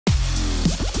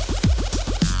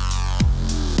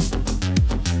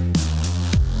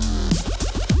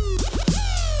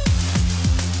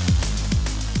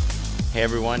Hey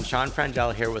everyone, Sean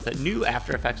Frangella here with a new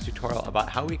After Effects tutorial about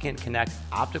how we can connect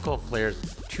optical flares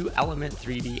to Element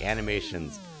 3D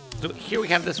animations. So here we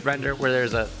have this render where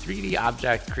there's a 3D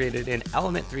object created in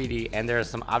Element 3D and there are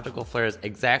some optical flares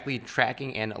exactly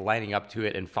tracking and lining up to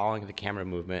it and following the camera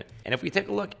movement. And if we take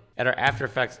a look at our After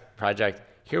Effects project,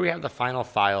 here we have the final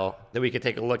file that we could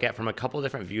take a look at from a couple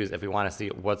different views if we want to see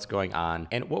what's going on.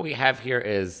 And what we have here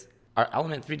is our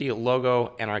Element 3D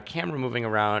logo and our camera moving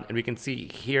around, and we can see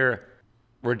here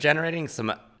we're generating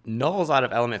some nulls out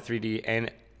of Element 3D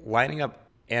and lining up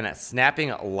and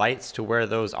snapping lights to where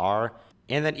those are.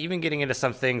 And then even getting into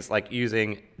some things like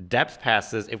using depth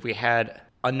passes if we had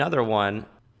another one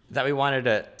that we wanted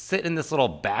to sit in this little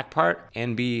back part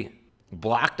and be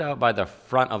blocked out by the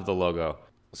front of the logo.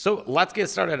 So let's get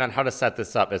started on how to set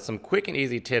this up. It's some quick and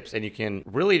easy tips, and you can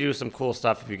really do some cool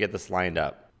stuff if you get this lined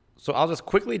up. So I'll just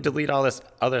quickly delete all this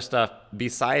other stuff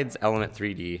besides Element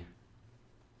 3D.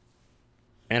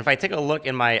 And if I take a look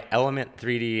in my Element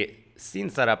 3D scene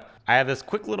setup, I have this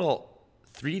quick little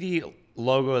 3D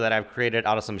logo that I've created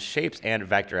out of some shapes and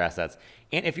vector assets.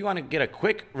 And if you want to get a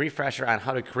quick refresher on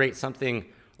how to create something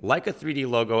like a 3D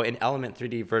logo in Element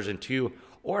 3D version 2,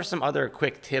 or some other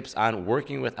quick tips on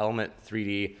working with Element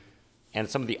 3D and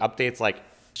some of the updates like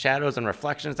shadows and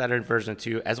reflections that are in version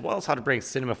 2, as well as how to bring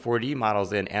Cinema 4D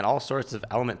models in and all sorts of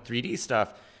Element 3D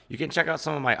stuff, you can check out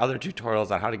some of my other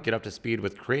tutorials on how to get up to speed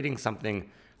with creating something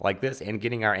like this and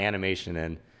getting our animation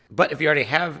in. But if you already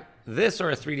have this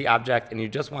sort of 3D object and you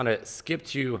just want to skip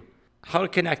to how to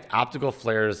connect optical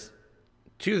flares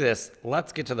to this,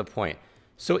 let's get to the point.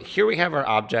 So here we have our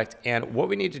object, and what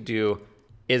we need to do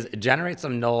is generate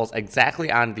some nulls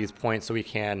exactly on these points so we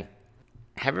can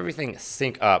have everything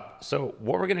sync up. So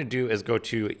what we're going to do is go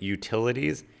to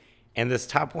Utilities, and this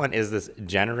top one is this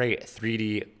Generate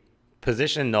 3D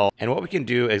Position Null. And what we can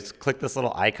do is click this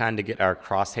little icon to get our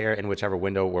crosshair in whichever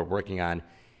window we're working on,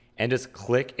 and just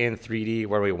click in 3D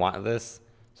where we want this.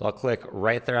 So I'll click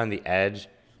right there on the edge,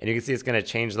 and you can see it's going to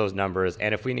change those numbers.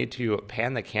 And if we need to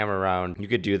pan the camera around, you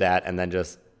could do that, and then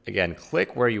just, again,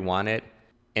 click where you want it,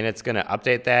 and it's going to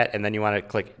update that, and then you want to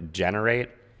click Generate.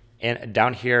 And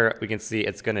down here, we can see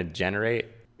it's going to generate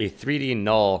a 3D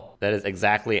null that is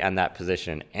exactly on that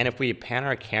position. And if we pan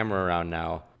our camera around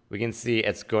now, we can see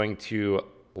it's going to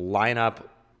line up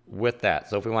with that.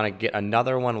 So if we want to get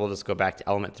another one, we'll just go back to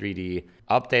Element 3D,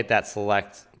 update that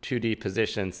select 2D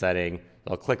position setting.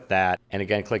 I'll click that, and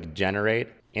again, click Generate.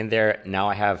 And there, now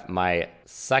I have my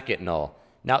second null.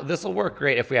 Now, this will work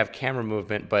great if we have camera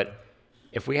movement, but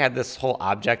if we had this whole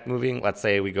object moving, let's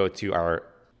say we go to our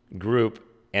group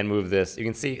and move this, you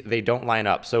can see they don't line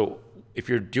up. So if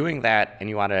you're doing that and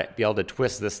you want to be able to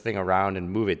twist this thing around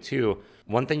and move it too,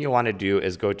 one thing you want to do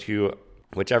is go to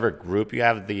whichever group you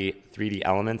have the 3D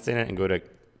elements in it and go to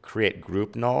Create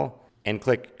Group Null and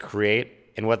click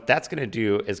Create. And what that's going to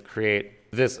do is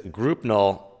create this group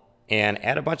null and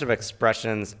add a bunch of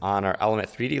expressions on our Element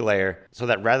 3D layer so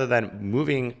that rather than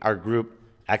moving our group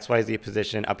XYZ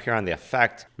position up here on the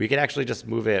effect, we can actually just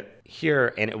move it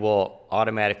here and it will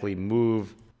automatically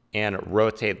move and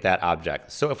rotate that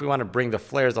object. So if we want to bring the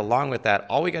flares along with that,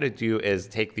 all we got to do is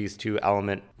take these two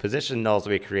element position nulls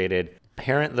we created,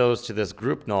 parent those to this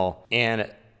group null,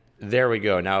 and there we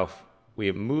go. Now if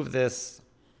we move this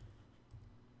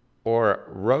or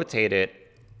rotate it,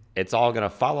 it's all going to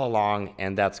follow along,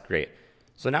 and that's great.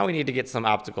 So now we need to get some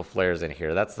optical flares in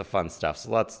here. That's the fun stuff.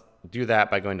 So let's do that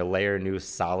by going to Layer, New,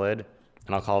 Solid,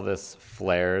 and I'll call this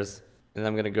Flares. And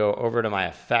I'm going to go over to my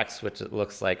effects, which it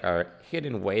looks like are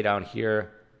hidden way down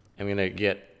here. I'm going to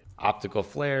get optical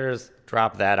flares,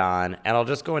 drop that on, and I'll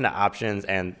just go into options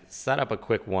and set up a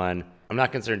quick one. I'm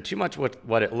not concerned too much with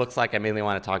what it looks like. I mainly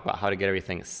want to talk about how to get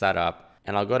everything set up.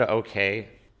 And I'll go to OK.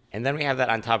 And then we have that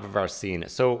on top of our scene.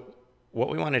 So what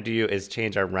we want to do is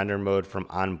change our render mode from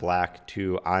on black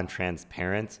to on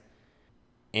transparent.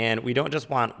 And we don't just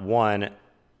want one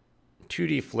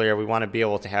 2D flare, we want to be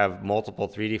able to have multiple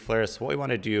 3D flares. So what we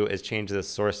want to do is change the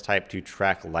source type to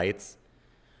track lights,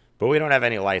 but we don't have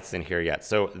any lights in here yet.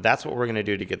 So that's what we're going to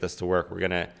do to get this to work. We're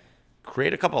going to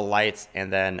create a couple lights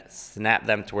and then snap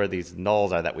them to where these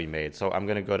nulls are that we made. So I'm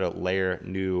going to go to Layer,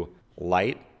 New,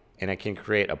 Light, and I can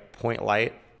create a point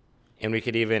light, and we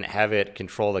could even have it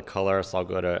control the color. So I'll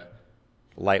go to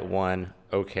Light 1,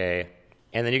 OK.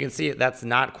 And then you can see that's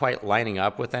not quite lining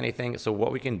up with anything. So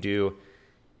what we can do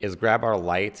is grab our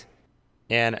light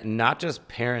and not just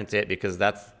parent it, because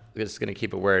that's just going to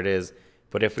keep it where it is,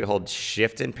 but if we hold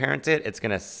Shift and parent it, it's going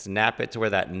to snap it to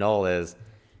where that null is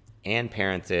and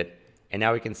parent it. And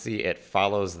now we can see it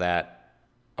follows that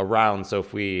around. So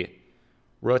if we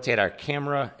rotate our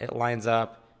camera, it lines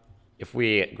up. If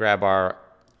we grab our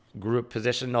group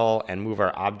position null and move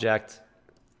our object,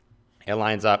 it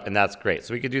lines up, and that's great.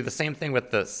 So we could do the same thing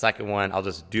with the second one. I'll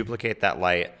just duplicate that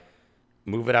light,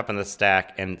 move it up in the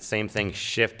stack, and same thing,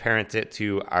 shift parent it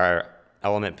to our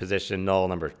element position null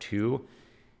number 2,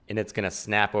 and it's going to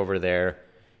snap over there.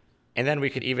 And then we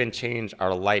could even change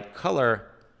our light color,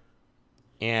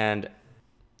 and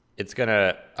it's going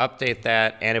to update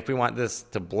that. And if we want this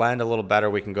to blend a little better,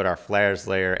 we can go to our flares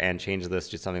layer and change this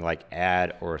to something like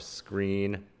add or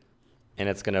screen, and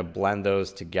it's going to blend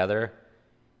those together.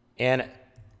 And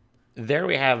there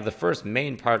we have the first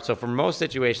main part. So for most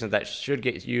situations, that should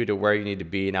get you to where you need to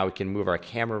be. Now we can move our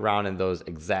camera around and those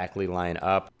exactly line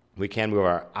up. We can move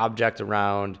our object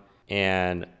around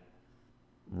and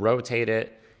rotate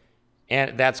it.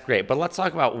 And that's great. But let's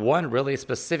talk about one really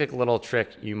specific little trick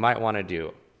you might want to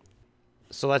do.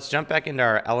 So let's jump back into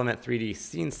our Element 3D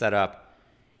scene setup.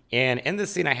 And in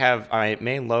this scene, I have my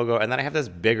main logo, and then I have this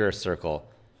bigger circle.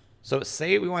 So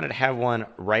say we wanted to have one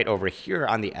right over here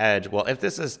on the edge. Well, if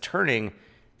this is turning,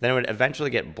 then it would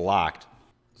eventually get blocked.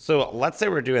 So let's say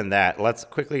we're doing that. Let's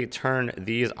quickly turn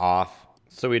these off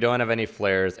so we don't have any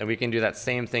flares. And we can do that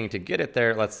same thing to get it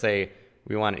there. Let's say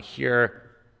we want it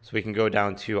here. So we can go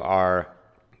down to our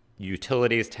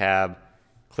Utilities tab,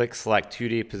 click Select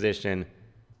 2D Position,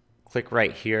 click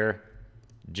right here,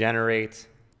 Generate.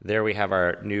 There we have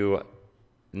our new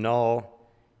null.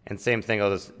 And same thing,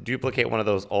 I'll just duplicate one of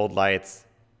those old lights,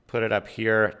 put it up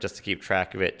here just to keep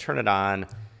track of it, turn it on,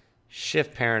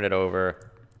 shift parent it over,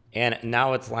 and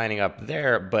now it's lining up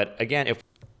there. But again, if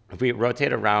we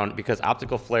rotate around, because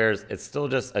optical flares, it's still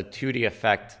just a 2D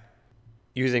effect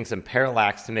using some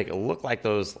parallax to make it look like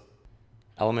those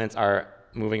elements are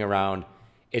moving around.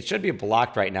 It should be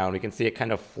blocked right now, and we can see it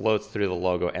kind of floats through the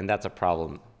logo, and that's a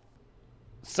problem.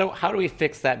 So how do we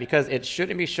fix that? Because it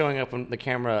shouldn't be showing up when the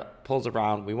camera pulls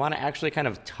around. We want to actually kind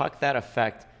of tuck that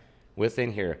effect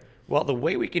within here. Well, the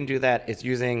way we can do that is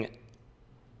using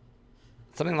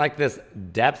something like this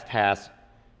depth pass,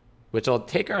 which will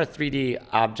take our 3D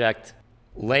object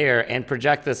layer and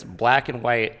project this black and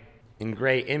white and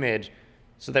gray image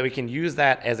so that we can use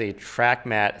that as a track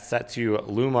matte set to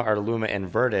luma or luma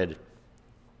inverted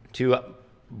to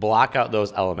block out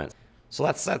those elements. So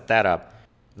let's set that up.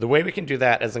 The way we can do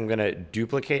that is I'm going to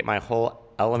duplicate my whole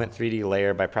Element 3D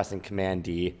layer by pressing Command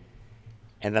D,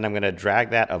 and then I'm going to drag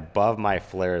that above my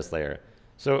flares layer.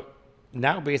 So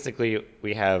now basically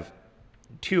we have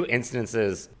two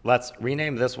instances. Let's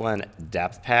rename this one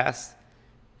Depth Pass,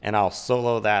 and I'll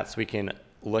solo that so we can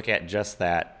look at just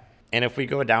that. And if we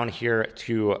go down here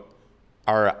to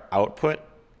our output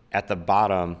at the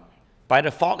bottom, by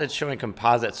default, it's showing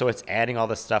composite, so it's adding all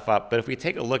this stuff up. But if we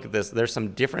take a look at this, there's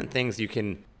some different things you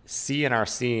can see in our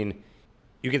scene.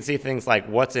 You can see things like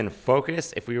what's in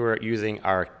focus if we were using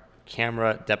our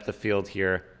camera depth of field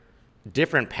here.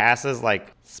 Different passes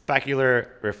like specular,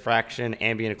 refraction,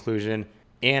 ambient occlusion.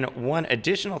 And one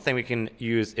additional thing we can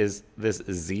use is this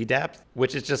Z depth,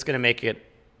 which is just going to make it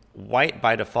white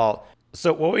by default.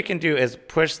 So what we can do is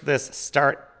push this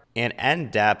start and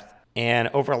end depth and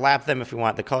overlap them if we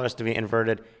want the colors to be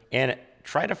inverted, and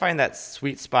try to find that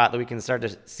sweet spot that we can start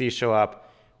to see show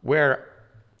up where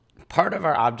part of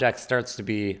our object starts to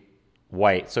be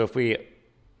white. So if we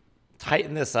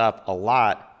tighten this up a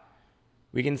lot,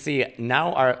 we can see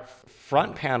now our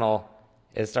front panel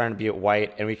is starting to be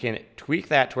white, and we can tweak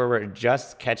that to where we're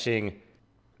just catching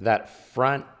that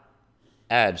front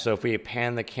edge. So if we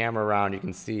pan the camera around, you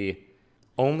can see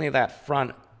only that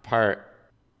front part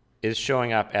is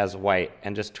showing up as white,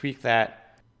 and just tweak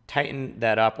that, tighten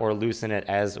that up or loosen it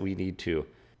as we need to.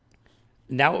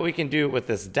 Now what we can do with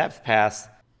this depth pass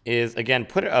is, again,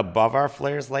 put it above our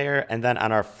flares layer, and then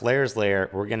on our flares layer,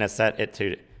 we're gonna set it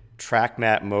to track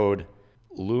matte mode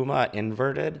luma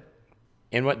inverted.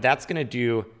 And what that's gonna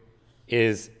do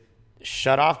is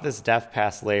shut off this depth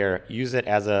pass layer, use it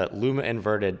as a luma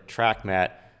inverted track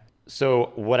matte.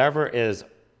 So whatever is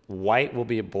white will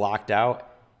be blocked out,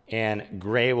 and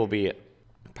gray will be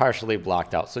partially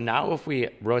blocked out. So now if we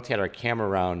rotate our camera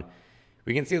around,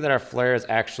 we can see that our flare is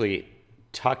actually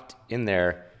tucked in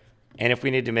there. And if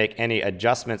we need to make any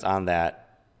adjustments on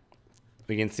that,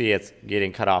 we can see it's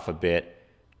getting cut off a bit.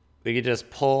 We can just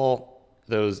pull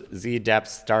those Z depth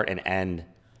start and end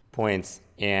points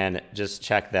and just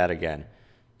check that again.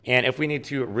 And if we need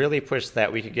to really push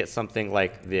that, we could get something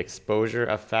like the exposure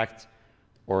effect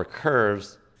or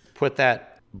curves, put that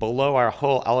below our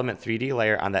whole Element 3D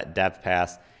layer on that depth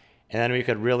pass, and then we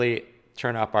could really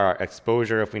turn up our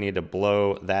exposure if we need to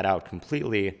blow that out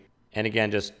completely. And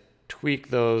again, just tweak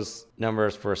those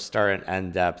numbers for start and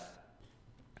end depth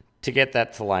to get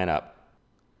that to line up.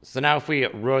 So now if we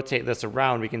rotate this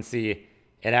around, we can see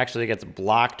it actually gets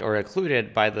blocked or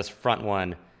occluded by this front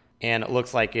one, and it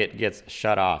looks like it gets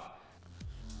shut off.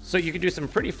 So you can do some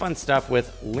pretty fun stuff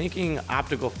with linking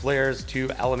optical flares to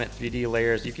Element 3D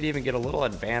layers. You could even get a little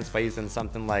advanced by using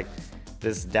something like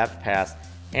this depth pass,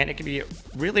 and it can be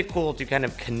really cool to kind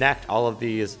of connect all of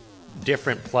these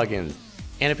different plugins.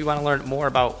 And if you want to learn more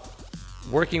about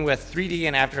working with 3D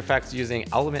and After Effects using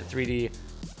Element 3D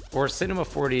or Cinema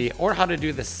 4D, or how to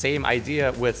do the same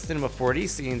idea with Cinema 4D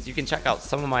scenes, you can check out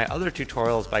some of my other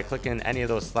tutorials by clicking any of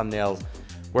those thumbnails,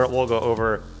 where it will go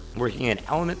over working in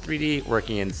Element 3D,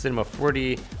 working in Cinema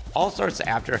 4D, all sorts of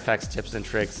After Effects tips and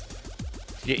tricks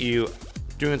to get you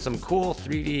doing some cool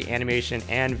 3D animation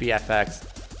and VFX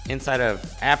inside of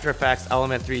After Effects,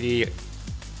 Element 3D,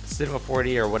 Cinema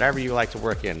 4D, or whatever you like to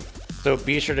work in. So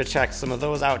be sure to check some of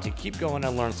those out to keep going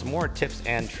and learn some more tips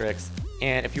and tricks.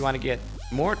 And if you want to get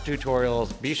more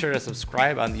tutorials, be sure to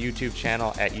subscribe on the YouTube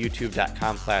channel at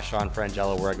youtube.com/Sean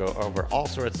Frangella, where I go over all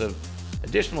sorts of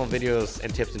additional videos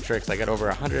and tips and tricks. I got over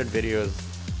 100 videos,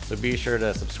 so be sure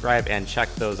to subscribe and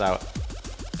check those out.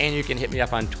 And you can hit me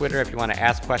up on Twitter if you want to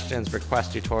ask questions,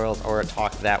 request tutorials, or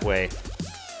talk that way.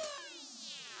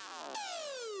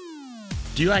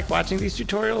 Do you like watching these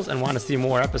tutorials and want to see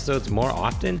more episodes more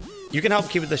often? You can help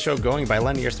keep the show going by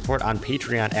lending your support on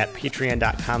Patreon at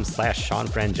patreon.com/Sean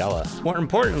Frangella. More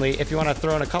importantly, if you want to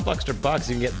throw in a couple extra bucks,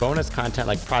 you can get bonus content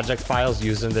like project files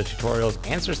used in the tutorials,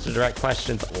 answers to direct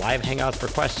questions, live hangouts for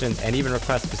questions, and even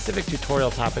request specific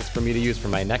tutorial topics for me to use for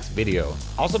my next video.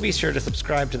 Also be sure to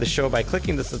subscribe to the show by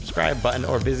clicking the subscribe button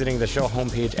or visiting the show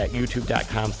homepage at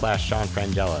youtube.com/Sean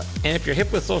Frangella. And if you're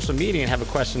hip with social media and have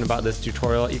a question about this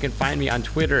tutorial, you can find me on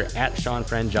Twitter at Sean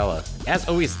Frangella. As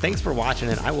always, thanks for watching,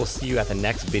 and I will see you at the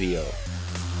next video.